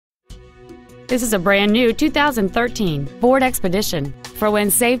This is a brand new 2013 Ford Expedition for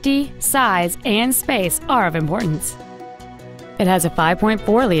when safety, size, and space are of importance. It has a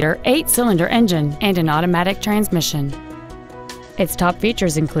 5.4-liter 8-cylinder engine and an automatic transmission. Its top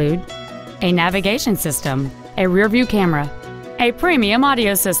features include a navigation system, a rear-view camera, a premium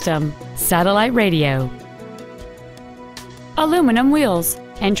audio system, satellite radio, aluminum wheels,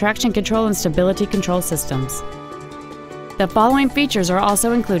 and traction control and stability control systems. The following features are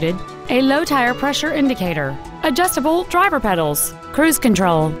also included: a low tire pressure indicator, adjustable driver pedals, cruise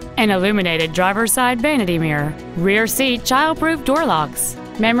control, an illuminated driver's side vanity mirror, rear seat child-proof door locks,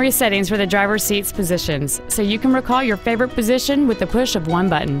 memory settings for the driver's seat's positions so you can recall your favorite position with the push of one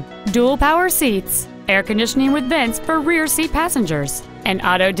button, dual power seats, air conditioning with vents for rear seat passengers, an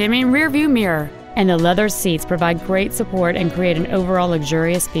auto-dimming rear view mirror, and the leather seats provide great support and create an overall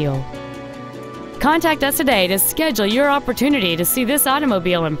luxurious feel. Contact us today to schedule your opportunity to see this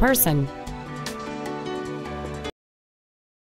automobile in person.